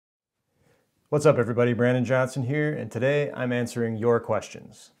What's up everybody, Brandon Johnson here, and today I'm answering your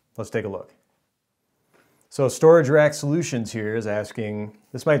questions. Let's take a look. So Storage Rack Solutions here is asking,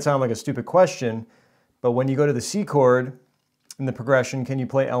 this might sound like a stupid question, but when you go to the C chord in the progression, can you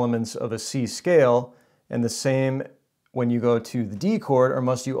play elements of a C scale? And the same when you go to the D chord, or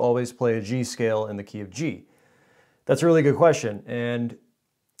must you always play a G scale in the key of G? That's a really good question, and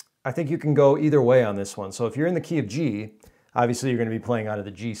I think you can go either way on this one. So if you're in the key of G, obviously you're going to be playing out of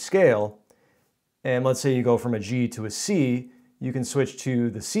the G scale. And let's say you go from a G to a C, you can switch to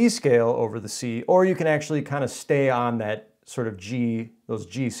the C scale over the C, or you can actually kind of stay on that sort of G, those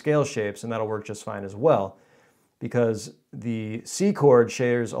G scale shapes, and that'll work just fine as well. Because the C chord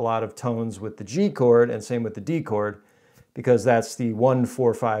shares a lot of tones with the G chord, and same with the D chord, because that's the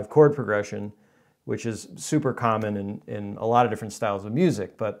 1-4-5 chord progression, which is super common in a lot of different styles of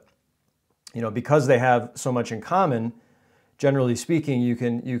music. But because they have so much in common, generally speaking, you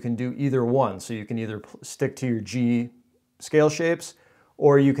can do either one. So you can either stick to your G scale shapes,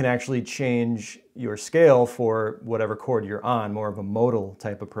 or you can actually change your scale for whatever chord you're on, more of a modal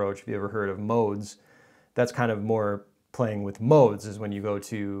type approach. If you ever heard of modes, that's kind of more playing with modes, is when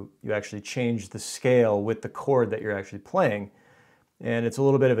you actually change the scale with the chord that you're actually playing. And it's a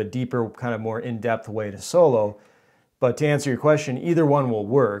little bit of a deeper, kind of more in-depth way to solo. But to answer your question, either one will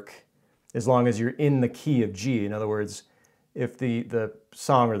work as long as you're in the key of G. In other words, if the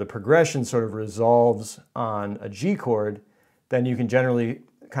song or the progression sort of resolves on a G chord, then you can generally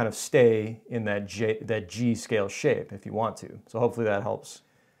kind of stay in that G scale shape if you want to. So hopefully that helps.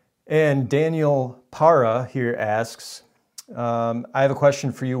 And Daniel Para here asks, I have a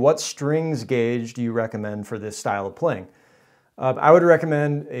question for you. What strings gauge do you recommend for this style of playing? I would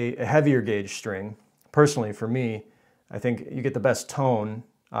recommend a heavier gauge string. Personally, for me, I think you get the best tone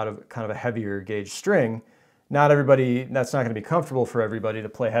out of kind of a heavier gauge string. Not everybody, that's not going to be comfortable for everybody to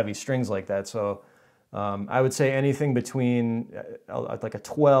play heavy strings like that. So I would say anything between like a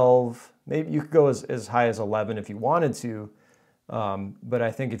 12, maybe you could go as high as 11 if you wanted to. But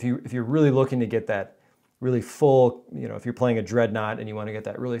I think if you're really looking to get that really full, if you're playing a dreadnought and you want to get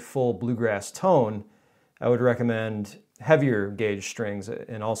that really full bluegrass tone, I would recommend heavier gauge strings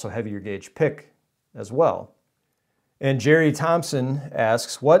and also heavier gauge pick as well. And Jerry Thompson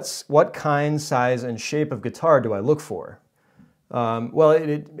asks, what kind, size, and shape of guitar do I look for? Well,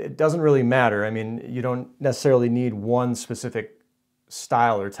 it doesn't really matter. I mean, you don't necessarily need one specific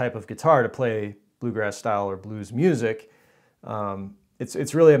style or type of guitar to play bluegrass style or blues music.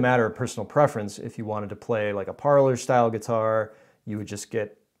 It's really a matter of personal preference. If you wanted to play like a parlor style guitar, you would just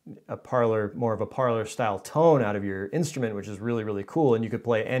get more of a parlor style tone out of your instrument, which is really, really cool. And you could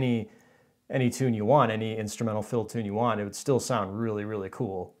play any tune you want, any instrumental fill tune you want, it would still sound really, really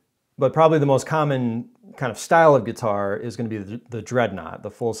cool. But probably the most common kind of style of guitar is going to be the dreadnought,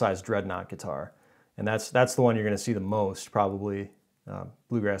 the full-size dreadnought guitar. And that's the one you're going to see the most, probably,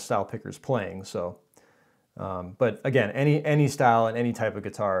 bluegrass style pickers playing. So, but again, any style and any type of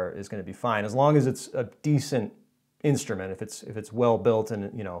guitar is going to be fine, as long as it's a decent instrument. If it's well built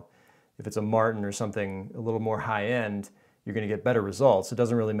and, if it's a Martin or something a little more high-end, you're going to get better results. It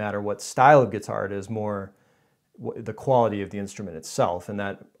doesn't really matter what style of guitar it is, more the quality of the instrument itself, and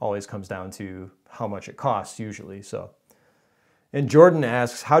that always comes down to how much it costs usually. So, and Jordan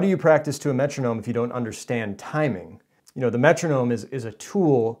asks, how do you practice to a metronome if you don't understand timing? The metronome is a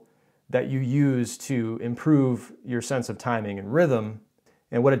tool that you use to improve your sense of timing and rhythm,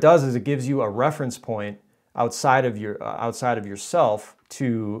 and what it does is it gives you a reference point outside of yourself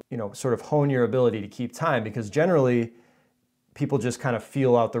to sort of hone your ability to keep time, because generally people just kind of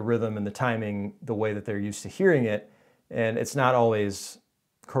feel out the rhythm and the timing the way that they're used to hearing it, and it's not always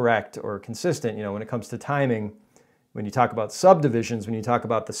correct or consistent. When it comes to timing, when you talk about subdivisions, when you talk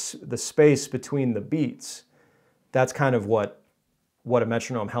about the space between the beats, that's kind of what a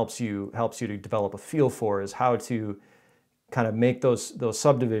metronome helps you to develop a feel for, is how to kind of make those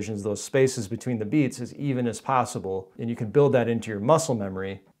subdivisions, those spaces between the beats as even as possible. And you can build that into your muscle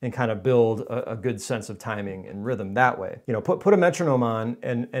memory and kind of build a good sense of timing and rhythm that way. Put a metronome on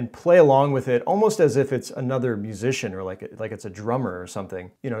and play along with it almost as if it's another musician, or like it's a drummer or something.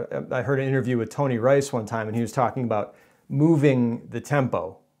 I heard an interview with Tony Rice one time, and he was talking about moving the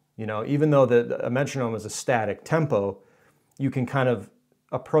tempo. Even though a metronome is a static tempo, you can kind of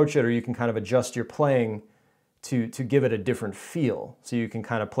approach it, or you can kind of adjust your playing to give it a different feel. So you can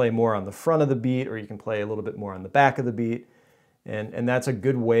kind of play more on the front of the beat, or you can play a little bit more on the back of the beat. And that's a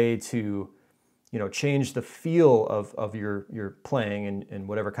good way to, change the feel of your playing and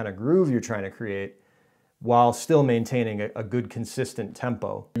whatever kind of groove you're trying to create, while still maintaining a good consistent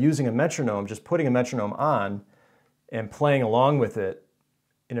tempo. Using a metronome, just putting a metronome on and playing along with it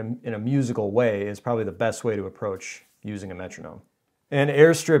in a musical way is probably the best way to approach using a metronome. And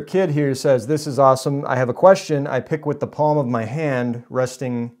Airstrip Kid here says, this is awesome. I have a question. I pick with the palm of my hand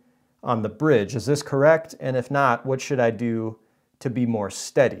resting on the bridge. Is this correct? And if not, what should I do to be more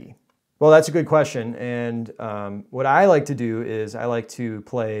steady? Well, that's a good question. And what I like to do is I like to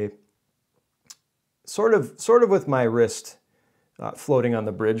play sort of with my wrist floating on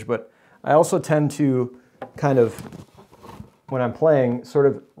the bridge, but I also tend to kind of, when I'm playing, sort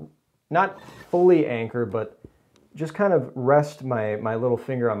of not fully anchor, but just kind of rest my little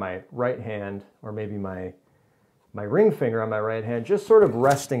finger on my right hand, or maybe my ring finger on my right hand, just sort of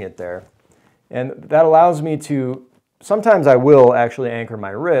resting it there. And that allows me to, sometimes I will actually anchor my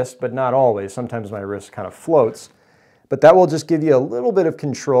wrist, but not always. Sometimes my wrist kind of floats. But that will just give you a little bit of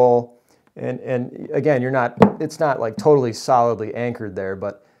control. And again, it's not like totally solidly anchored there,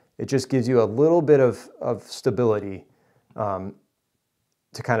 but it just gives you a little bit of stability to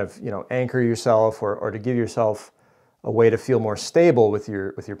kind of, anchor yourself or to give yourself a way to feel more stable with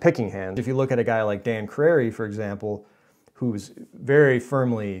your picking hand. If you look at a guy like Dan Crary, for example, who's very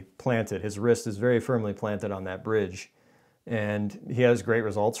firmly planted, his wrist is very firmly planted on that bridge, and he has great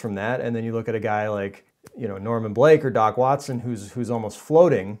results from that. And then you look at a guy like, Norman Blake or Doc Watson, who's almost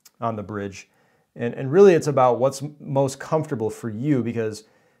floating on the bridge. And really it's about what's most comfortable for you, because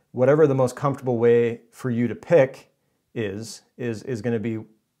whatever the most comfortable way for you to pick is going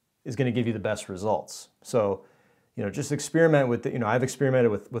to give you the best results. So, just experiment with I've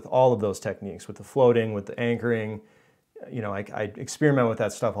experimented with all of those techniques, with the floating, with the anchoring. I experiment with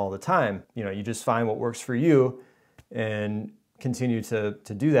that stuff all the time. You just find what works for you and continue to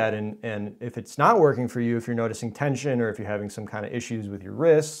do that. And if it's not working for you, if you're noticing tension or if you're having some kind of issues with your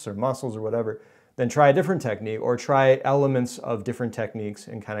wrists or muscles or whatever, then try a different technique or try elements of different techniques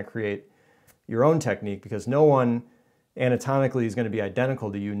and kind of create your own technique, because no one anatomically is going to be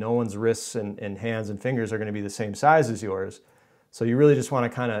identical to you. No one's wrists and hands and fingers are going to be the same size as yours. So you really just want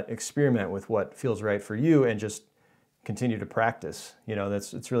to kind of experiment with what feels right for you and just continue to practice.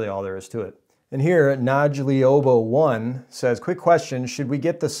 That's really all there is to it. And here, Yairi WY1 says, quick question, should we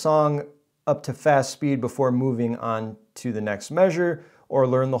get the song up to fast speed before moving on to the next measure, or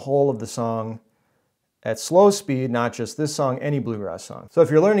learn the whole of the song at slow speed, not just this song, any bluegrass song? So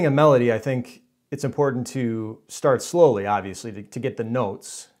if you're learning a melody, I think it's important to start slowly, obviously, to get the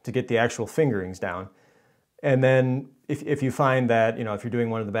notes, to get the actual fingerings down. And then if you find that, if you're doing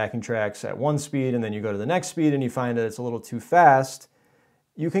one of the backing tracks at one speed and then you go to the next speed and you find that it's a little too fast,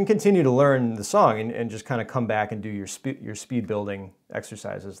 you can continue to learn the song and just kind of come back and do your speed building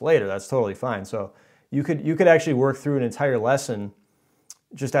exercises later. That's totally fine. So you could actually work through an entire lesson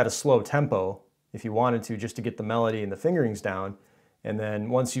just at a slow tempo if you wanted to, just to get the melody and the fingerings down. And then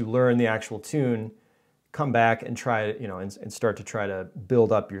once you learn the actual tune, come back and try, and start to try to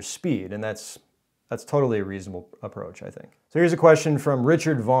build up your speed. And that's totally a reasonable approach, I think. So here's a question from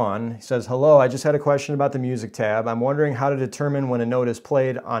Richard Vaughn. He says, hello, I just had a question about the music tab. I'm wondering how to determine when a note is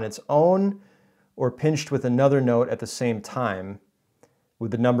played on its own or pinched with another note at the same time.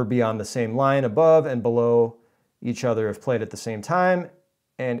 Would the number be on the same line above and below each other if played at the same time?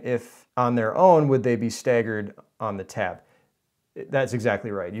 And if on their own, would they be staggered on the tab? That's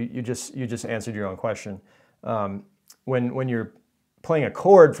exactly right. You just answered your own question. When you're playing a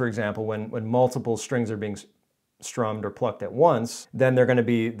chord, for example, when multiple strings are being strummed or plucked at once, then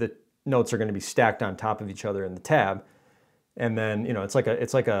the notes are going to be stacked on top of each other in the tab, and then it's like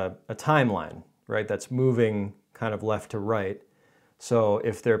a timeline, right? That's moving kind of left to right. So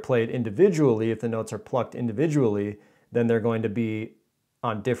if they're played individually, if the notes are plucked individually, then they're going to be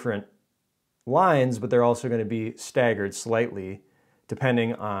on different lines, but they're also going to be staggered slightly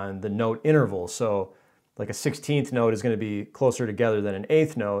depending on the note interval. So like a 16th note is going to be closer together than an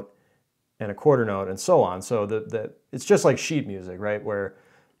 8th note and a quarter note and so on. So it's just like sheet music, right? Where,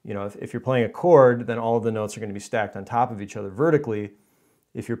 if you're playing a chord, then all of the notes are going to be stacked on top of each other vertically.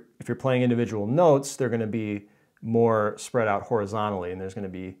 If you're playing individual notes, they're going to be more spread out horizontally, and there's going to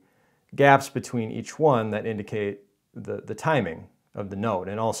be gaps between each one that indicate the timing of the note,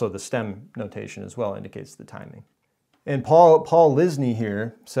 and also the stem notation as well indicates the timing. And Paul Lisney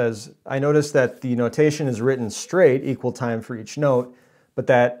here says, I noticed that the notation is written straight, equal time for each note, but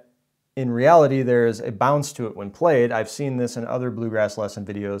that in reality there's a bounce to it when played. I've seen this in other bluegrass lesson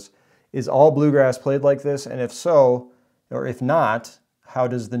videos. Is all bluegrass played like this? And if so, or if not, how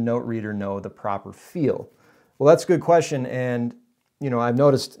does the note reader know the proper feel? Well, that's a good question, and I've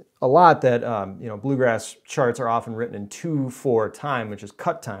noticed a lot that bluegrass charts are often written in 2/4 time, which is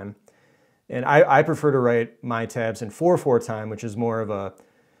cut time. And I prefer to write my tabs in 4/4 time, which is more of a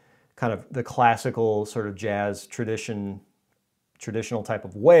kind of the classical sort of jazz tradition traditional type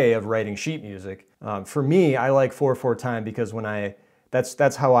of way of writing sheet music. For me, I like 4/4 time because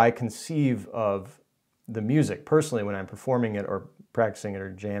that's how I conceive of the music personally when I'm performing it or practicing it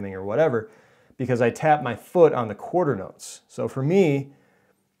or jamming or whatever, because I tap my foot on the quarter notes. So for me,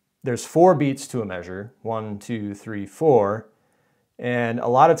 there's 4 beats to a measure, 1, 2, 3, 4. And a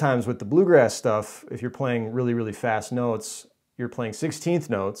lot of times with the bluegrass stuff, if you're playing really, really fast notes, you're playing 16th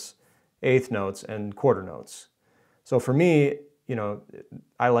notes, 8th notes, and quarter notes. So for me, you know,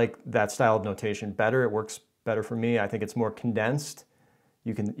 I like that style of notation better. It works better for me. I think it's more condensed.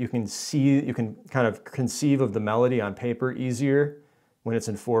 You can kind of conceive of the melody on paper easier when it's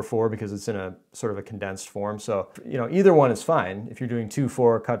in 4/4 because it's in a sort of a condensed form. So, you know, either one is fine. If you're doing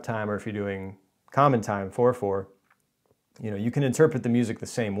 2/4 cut time or if you're doing common time 4/4, you know, you can interpret the music the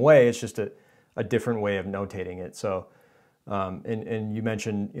same way. It's just a different way of notating it. So, and you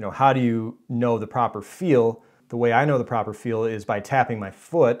mentioned, you know, how do you know the proper feel? The way I know the proper feel is by tapping my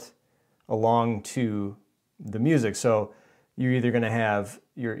foot along to the music. So you're either going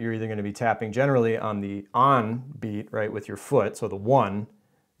to be tapping generally on the on beat, right, with your foot. So the 1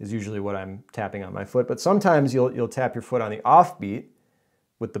 is usually what I'm tapping on my foot. But sometimes you'll tap your foot on the off beat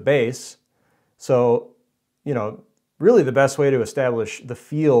with the bass. So, you know, really the best way to establish the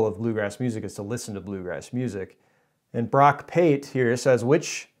feel of bluegrass music is to listen to bluegrass music. And Brock Pate here says,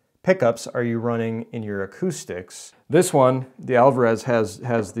 which pickups are you running in your acoustics? This one, the Alvarez,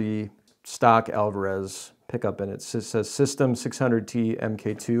 has the stock Alvarez pickup in it. It says System 600T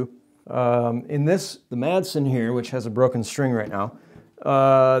MK2. In this, the Madsen here, which has a broken string right now,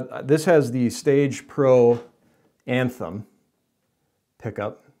 this has the Stage Pro Anthem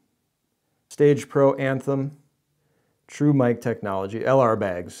pickup. Stage Pro Anthem, True Mic Technology, LR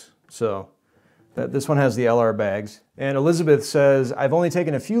bags. So this one has the LR bags. And Elizabeth says, I've only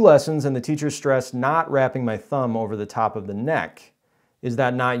taken a few lessons and the teacher stressed not wrapping my thumb over the top of the neck. Is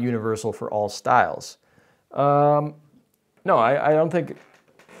that not universal for all styles? No, I don't think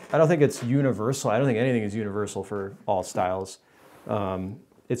it's universal. I don't think anything is universal for all styles.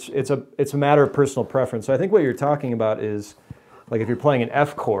 It's a matter of personal preference. So I think what you're talking about is, like, if you're playing an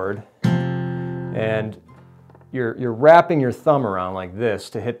F chord and you're wrapping your thumb around like this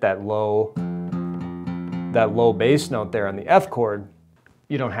to hit that low bass note there on the F chord,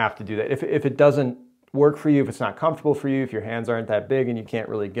 you don't have to do that. If it doesn't work for you, if it's not comfortable for you, if your hands aren't that big and you can't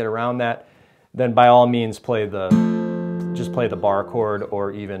really get around that, then by all means just play the bar chord,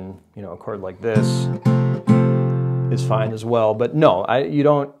 or even, you know, a chord like this is fine as well. But no, you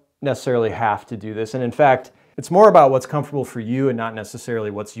don't necessarily have to do this. And in fact, it's more about what's comfortable for you and not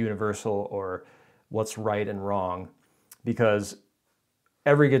necessarily what's universal or what's right and wrong, because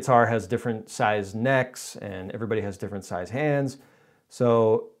every guitar has different size necks and everybody has different size hands.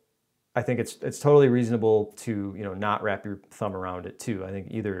 So I think it's totally reasonable to, you know, not wrap your thumb around it too. I think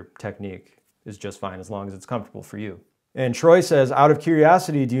either technique is just fine as long as it's comfortable for you. And Troy says, out of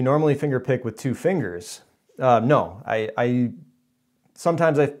curiosity, do you normally finger pick with 2 fingers? No,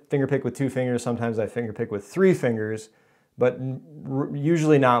 sometimes I finger pick with 2 fingers, sometimes I finger pick with 3 fingers, but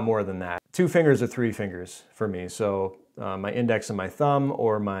usually not more than that. 2 fingers or 3 fingers for me. So my index and my thumb,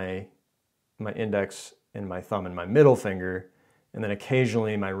 or my index and my thumb and my middle finger, and then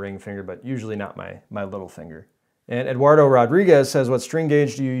occasionally my ring finger, but usually not my little finger. And Eduardo Rodriguez says, what string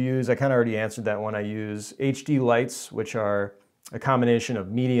gauge do you use? I kind of already answered that one. I use HD lights, which are a combination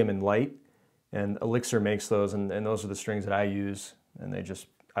of medium and light, and Elixir makes those, and those are the strings that I use, and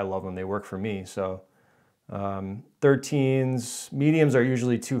I love them. They work for me. So 13s, mediums are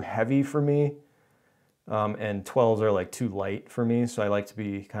usually too heavy for me, and 12s are like too light for me, so I like to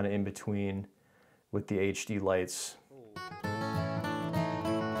be kind of in between with the HD lights.